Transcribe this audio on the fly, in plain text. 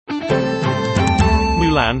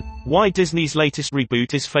Mulan, why Disney's latest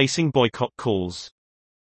reboot is facing boycott calls.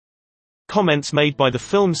 Comments made by the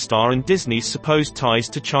film star and Disney's supposed ties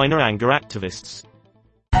to China anger activists.